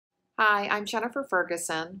Hi, I'm Jennifer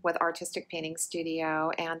Ferguson with Artistic Painting Studio,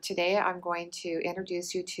 and today I'm going to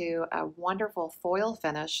introduce you to a wonderful foil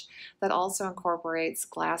finish that also incorporates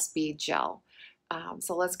glass bead gel.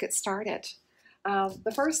 So let's get started.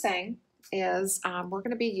 The first thing is we're going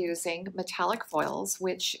to be using metallic foils,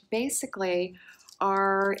 which basically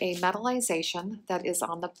are a metallization that is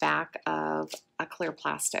on the back of a clear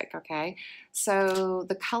plastic, okay? So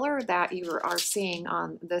the color that you are seeing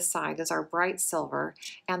on this side is our bright silver,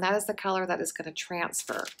 and that is the color that is going to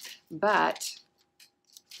transfer. But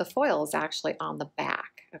the foil is actually on the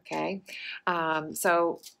back, okay?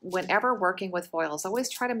 So whenever working with foils,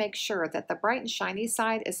 always try to make sure that the bright and shiny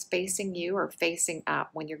side is facing you or facing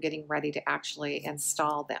up when you're getting ready to actually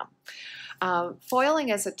install them. Foiling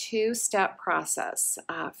is a two-step process.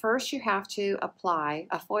 First, you have to apply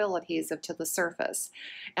a foil adhesive to the surface,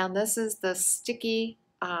 and this is the sticky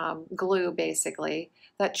glue basically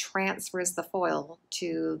that transfers the foil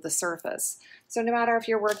to the surface. So no matter if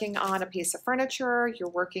you're working on a piece of furniture, you're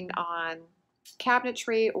working on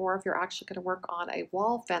cabinetry, or if you're actually going to work on a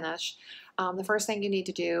wall finish, the first thing you need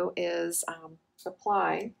to do is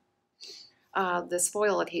apply this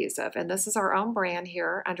foil adhesive, and this is our own brand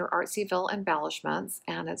here under ArtsSyVille Embellishments,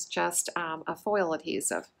 and it's just a foil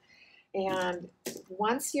adhesive. And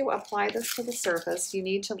once you apply this to the surface, you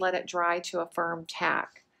need to let it dry to a firm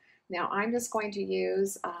tack. Now I'm just going to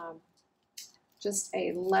use just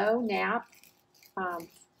a low nap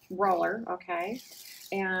roller, okay,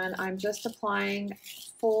 and I'm just applying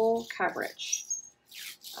full coverage,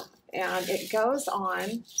 and it goes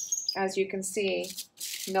on, as you can see,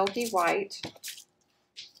 milky white,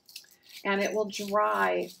 and it will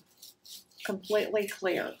dry completely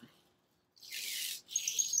clear.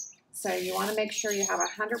 So you want to make sure you have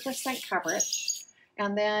 100% coverage,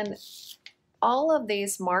 and then all of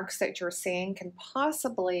these marks that you're seeing can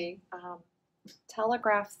possibly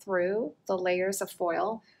telegraph through the layers of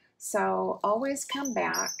foil. So always come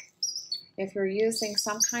back if you're using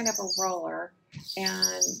some kind of a roller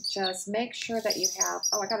and just make sure that you have,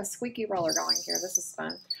 oh, I got a squeaky roller going here, this is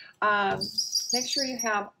fun. Make sure you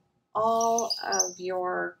have all of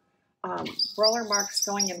your roller marks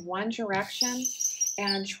going in one direction,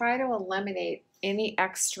 and try to eliminate any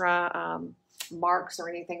extra marks or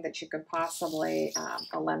anything that you could possibly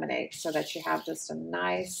eliminate, so that you have just a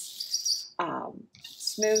nice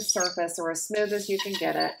smooth surface, or as smooth as you can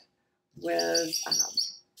get it, with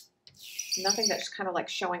nothing that's kind of like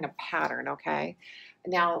showing a pattern, okay?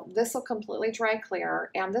 Now this will completely dry clear,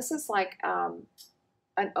 and this is like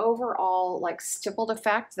an overall like stippled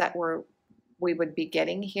effect that we would be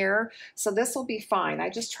getting here. So this will be fine. I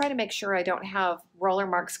just try to make sure I don't have roller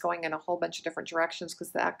marks going in a whole bunch of different directions,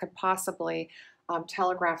 because that could possibly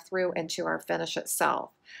telegraph through into our finish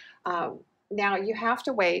itself. Now you have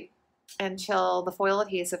to wait until the foil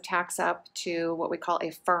adhesive tacks up to what we call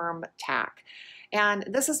a firm tack. And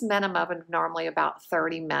this is minimum of normally about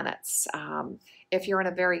 30 minutes. If you're in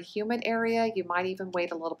a very humid area, you might even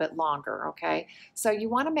wait a little bit longer, okay? So you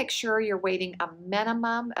want to make sure you're waiting a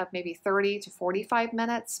minimum of maybe 30 to 45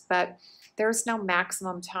 minutes, but there's no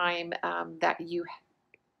maximum time that you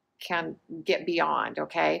can get beyond,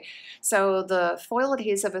 okay? So the foil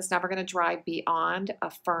adhesive is never going to dry beyond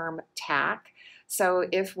a firm tack. So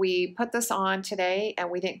if we put this on today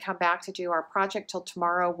and we didn't come back to do our project till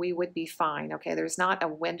tomorrow, we would be fine, okay? There's not a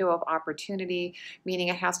window of opportunity, meaning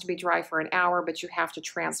it has to be dry for an hour, but you have to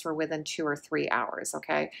transfer within 2 or 3 hours,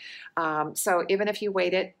 okay? So even if you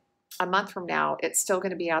wait it a month from now, it's still going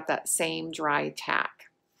to be at that same dry tack.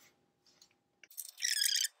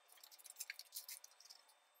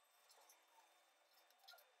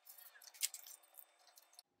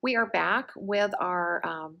 We are back with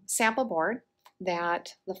our sample board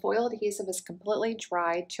that the foil adhesive is completely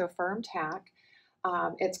dried to a firm tack.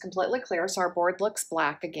 It's completely clear, so our board looks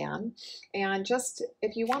black again. And just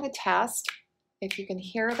if you want to test, if you can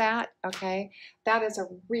hear that, okay, that is a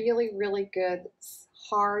really, really good,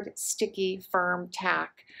 hard, sticky, firm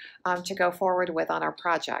tack to go forward with on our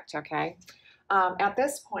project, okay? At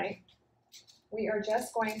this point, we are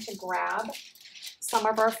just going to grab some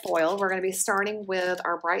of our foil. We're going to be starting with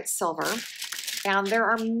our bright silver. And there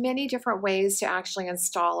are many different ways to actually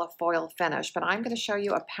install a foil finish, but I'm going to show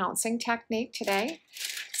you a pouncing technique today.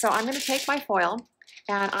 So I'm going to take my foil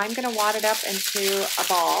and I'm going to wad it up into a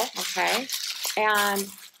ball, okay? And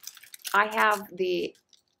I have the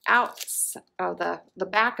the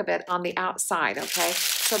back of it on the outside, okay?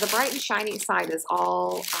 So the bright and shiny side is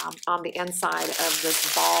all on the inside of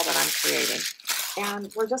this ball that I'm creating.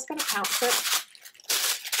 And we're just going to pounce it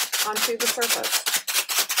onto the surface.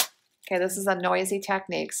 Okay, this is a noisy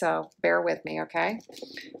technique, so bear with me, okay?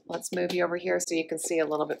 Let's move you over here so you can see a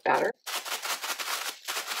little bit better.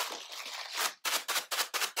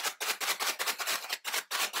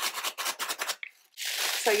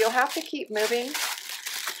 So you'll have to keep moving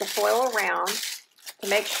the foil around to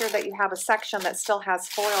make sure that you have a section that still has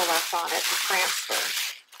foil left on it to transfer.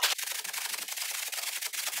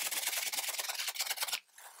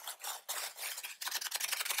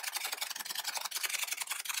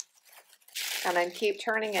 And then keep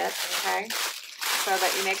turning it, okay, so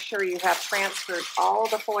that you make sure you have transferred all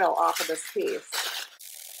the foil off of this piece.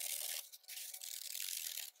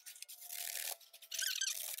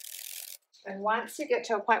 And once you get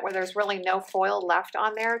to a point where there's really no foil left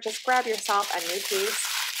on there, just grab yourself a new piece,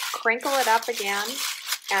 crinkle it up again,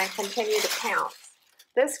 and continue to pounce.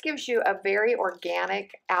 This gives you a very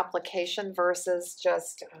organic application versus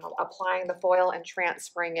just applying the foil and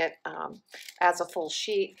transferring it as a full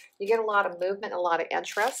sheet. You get a lot of movement, a lot of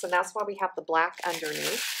interest, and that's why we have the black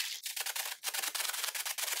underneath.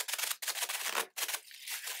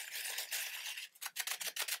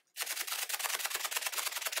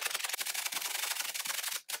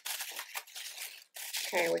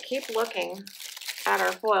 Okay, we keep looking at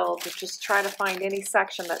our foil to just try to find any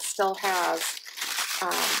section that still has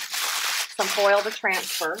some foil to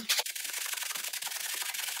transfer.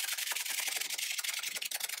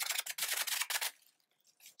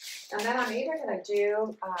 And then I'm either going to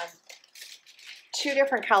do two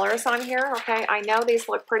different colors on here, okay? I know these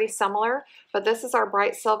look pretty similar, but this is our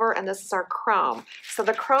bright silver and this is our chrome. So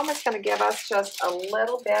the chrome is going to give us just a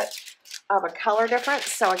little bit of a color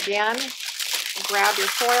difference. So again, grab your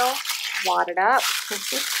foil, wad it up,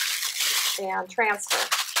 and transfer.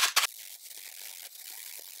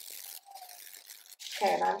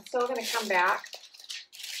 Okay, and I'm still going to come back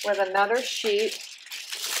with another sheet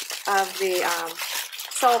of the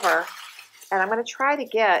silver, and I'm going to try to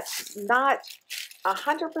get not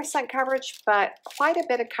 100% coverage, but quite a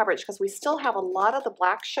bit of coverage because we still have a lot of the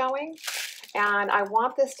black showing, and I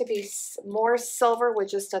want this to be more silver with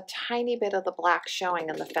just a tiny bit of the black showing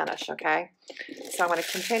in the finish, okay? So I'm going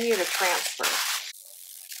to continue to transfer.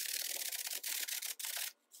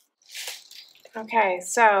 Okay,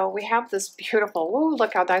 so we have this beautiful, ooh,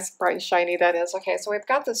 look how nice, bright and shiny that is. Okay, so we've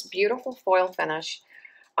got this beautiful foil finish,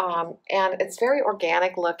 and it's very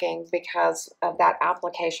organic looking because of that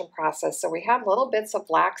application process. So we have little bits of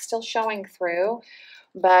black still showing through,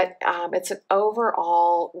 but it's an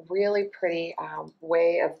overall really pretty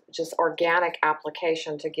way of just organic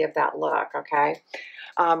application to give that look, okay?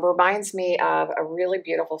 Reminds me of a really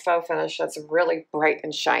beautiful faux finish that's really bright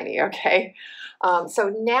and shiny, okay? So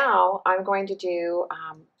now I'm going to do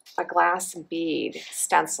a glass bead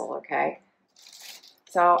stencil, okay?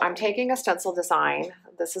 So I'm taking a stencil design.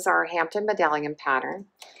 This is our Hampton Medallion pattern,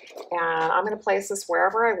 and I'm going to place this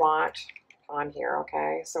wherever I want on here,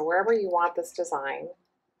 okay? So wherever you want this design.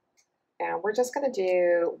 And we're just going to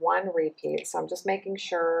do one repeat, so I'm just making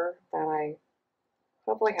sure that I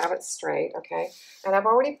hopefully have it straight, okay? And I've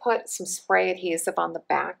already put some spray adhesive on the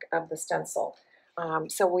back of the stencil.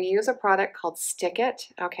 So we use a product called Stick It,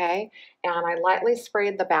 okay? And I lightly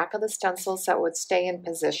sprayed the back of the stencil so it would stay in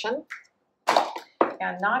position.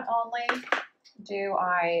 And not only do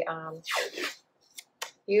I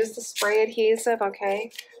use the spray adhesive,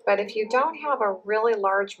 okay, but if you don't have a really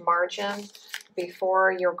large margin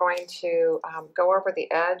before you're going to go over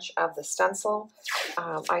the edge of the stencil,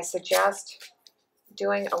 I suggest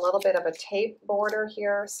doing a little bit of a tape border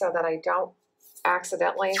here so that I don't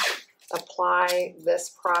accidentally apply this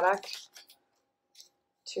product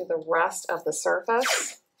to the rest of the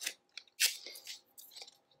surface.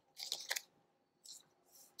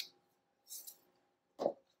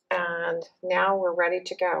 And now we're ready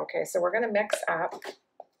to go. Okay, so we're going to mix up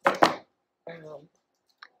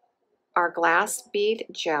our glass bead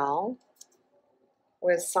gel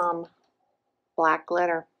with some black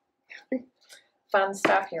glitter. Fun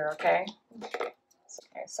stuff here, okay?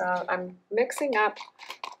 Okay, so I'm mixing up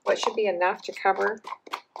what should be enough to cover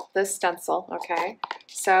this stencil, okay?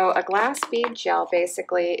 So a glass bead gel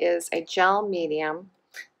basically is a gel medium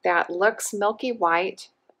that looks milky white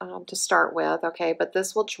to start with, okay, but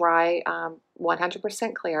this will dry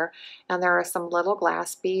 100% clear, and there are some little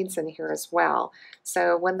glass beads in here as well.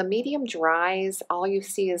 So when the medium dries, all you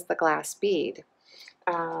see is the glass bead.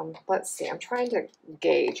 Let's see, I'm trying to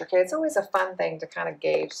gauge, okay, it's always a fun thing to kind of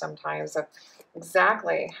gauge sometimes of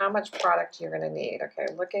exactly how much product you're going to need. Okay,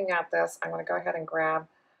 looking at this, I'm going to go ahead and grab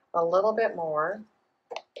a little bit more.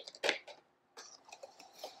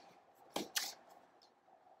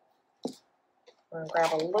 We're going to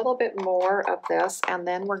grab a little bit more of this, and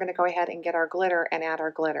then we're going to go ahead and get our glitter and add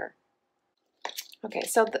our glitter. Okay,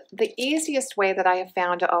 so the easiest way that I have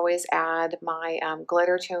found to always add my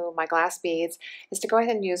glitter to my glass beads is to go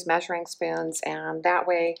ahead and use measuring spoons, and that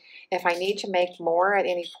way if I need to make more at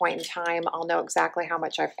any point in time, I'll know exactly how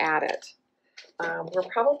much I've added. We're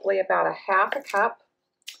probably about a half a cup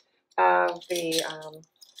of the,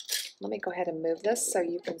 let me go ahead and move this so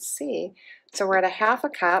you can see. So we're at a half a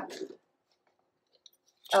cup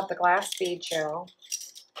of the glass bead gel,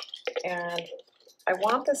 and I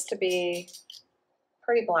want this to be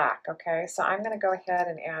pretty black, okay? So I'm going to go ahead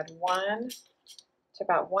and add 1 to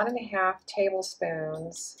about 1.5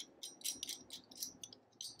 tablespoons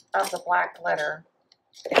of the black glitter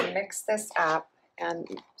and mix this up and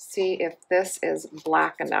see if this is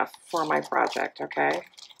black enough for my project, okay?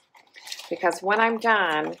 Because when I'm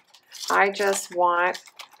done, I just want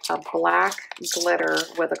a black glitter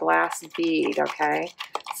with a glass bead, okay?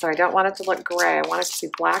 So I don't want it to look gray. I want it to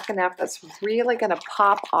be black enough that's really going to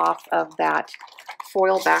pop off of that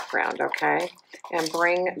foil background, okay? And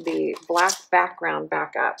bring the black background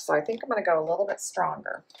back up. So I think I'm going to go a little bit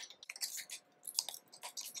stronger.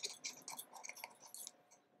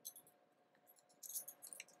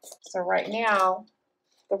 So right now,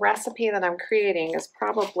 the recipe that I'm creating is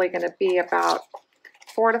probably going to be about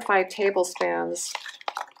 4 to 5 tablespoons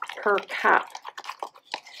per cup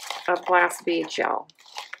of glass bead gel.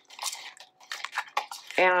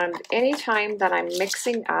 And anytime that I'm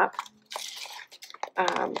mixing up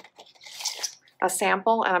a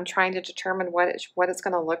sample and I'm trying to determine what it's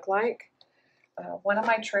going to look like, one of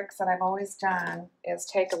my tricks that I've always done is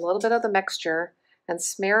take a little bit of the mixture and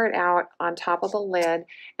smear it out on top of the lid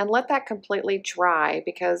and let that completely dry,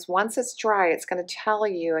 because once it's dry, it's going to tell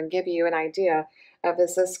you and give you an idea of,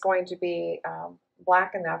 is this going to be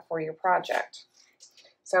black enough for your project.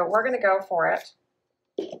 So we're going to go for it,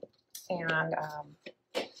 and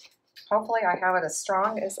hopefully I have it as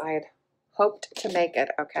strong as I had hoped to make it,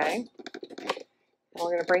 okay? And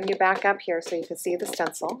we're going to bring you back up here so you can see the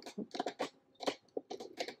stencil.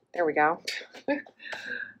 There we go.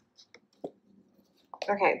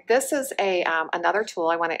 Okay, this is another tool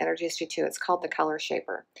I want to introduce you to. It's called the Color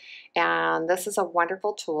Shaper. And this is a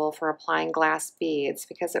wonderful tool for applying glass beads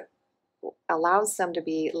because it allows them to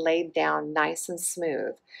be laid down nice and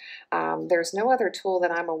smooth. There's no other tool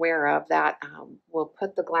that I'm aware of that will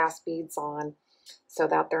put the glass beads on so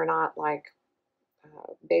that they're not like,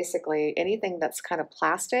 basically anything that's kind of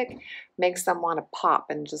plastic makes them want to pop,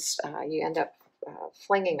 and just you end up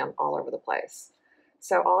flinging them all over the place.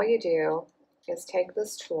 So all you do is take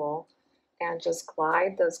this tool and just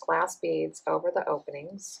glide those glass beads over the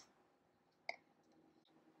openings.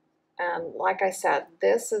 And like I said,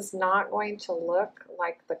 this is not going to look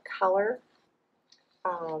like the color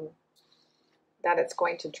that it's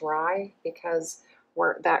going to dry, because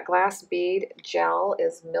that glass bead gel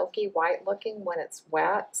is milky white looking when it's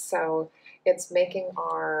wet, so it's making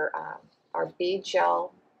our bead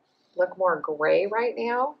gel look more gray right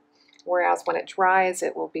now, whereas when it dries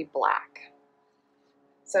it will be black.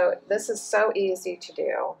 So this is so easy to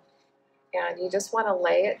do, and you just want to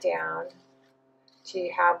lay it down till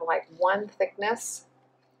you have like one thickness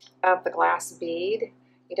of the glass bead.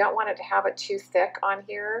 You don't want it to have it too thick on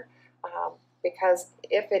here, because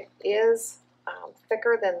if it is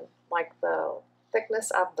thicker than like the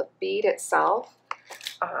thickness of the bead itself,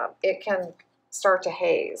 it can start to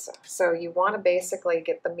haze. So you want to basically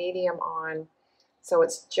get the medium on so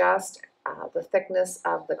it's just the thickness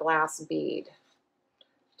of the glass bead.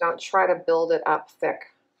 Don't try to build it up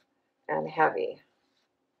thick and heavy.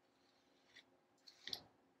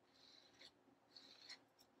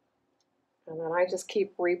 And then I just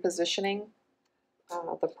keep repositioning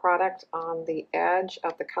the product on the edge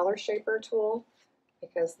of the Color Shaper tool,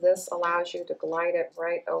 because this allows you to glide it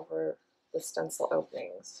right over the stencil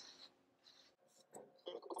openings.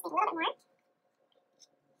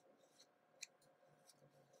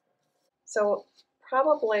 So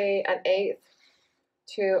probably 1/8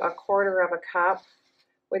 to 1/4 of a cup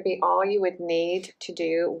would be all you would need to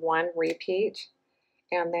do one repeat.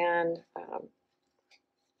 And then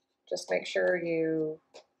just make sure you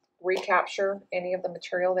recapture any of the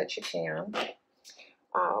material that you can.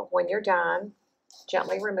 When you're done,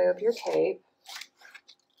 gently remove your tape.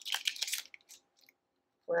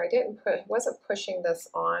 Where I wasn't pushing this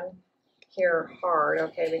on here hard,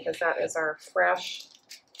 okay, because that is our fresh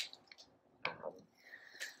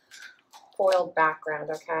foiled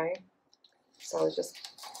background, okay? So I was just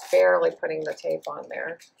barely putting the tape on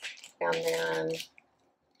there. And then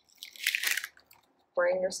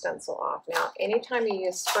bring your stencil off. Now, anytime you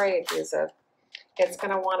use spray adhesive, it's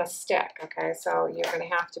going to want to stick, okay? So you're going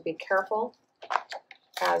to have to be careful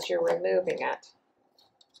as you're removing it.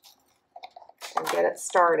 and get it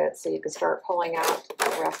started so you can start pulling out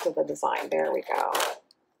the rest of the design. There we go.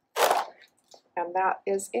 And that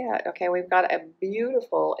is it. Okay, we've got a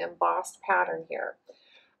beautiful embossed pattern here.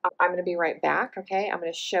 I'm going to be right back, okay? I'm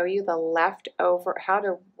going to show you the leftover, how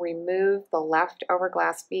to remove the leftover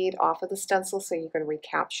glass bead off of the stencil so you can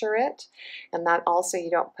recapture it. And that also, you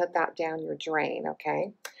don't put that down your drain,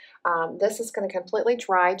 okay? This is going to completely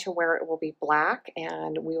dry to where it will be black,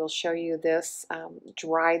 and we will show you this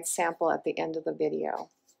dried sample at the end of the video.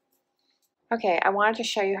 Okay, I wanted to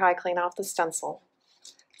show you how I clean off the stencil.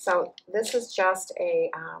 So this is just a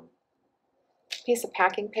piece of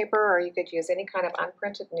packing paper, or you could use any kind of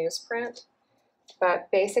unprinted newsprint, but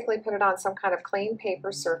basically put it on some kind of clean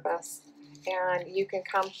paper surface, and you can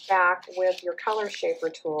come back with your color shaper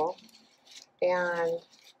tool and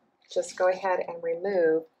just go ahead and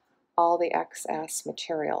remove all the excess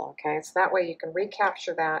material, okay? So that way you can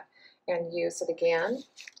recapture that and use it again,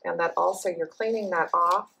 and that also you're cleaning that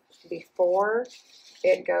off before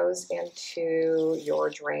it goes into your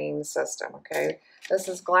drain system, okay? This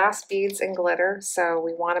is glass beads and glitter, so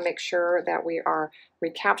we want to make sure that we are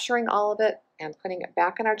recapturing all of it and putting it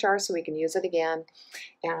back in our jar so we can use it again,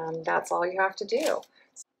 and that's all you have to do.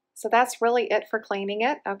 So that's really it for cleaning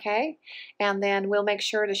it, okay? And then we'll make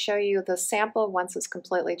sure to show you the sample once it's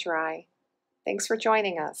completely dry. Thanks for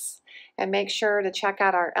joining us, and make sure to check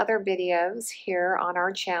out our other videos here on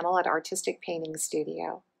our channel at Artistic Painting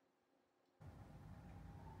Studio.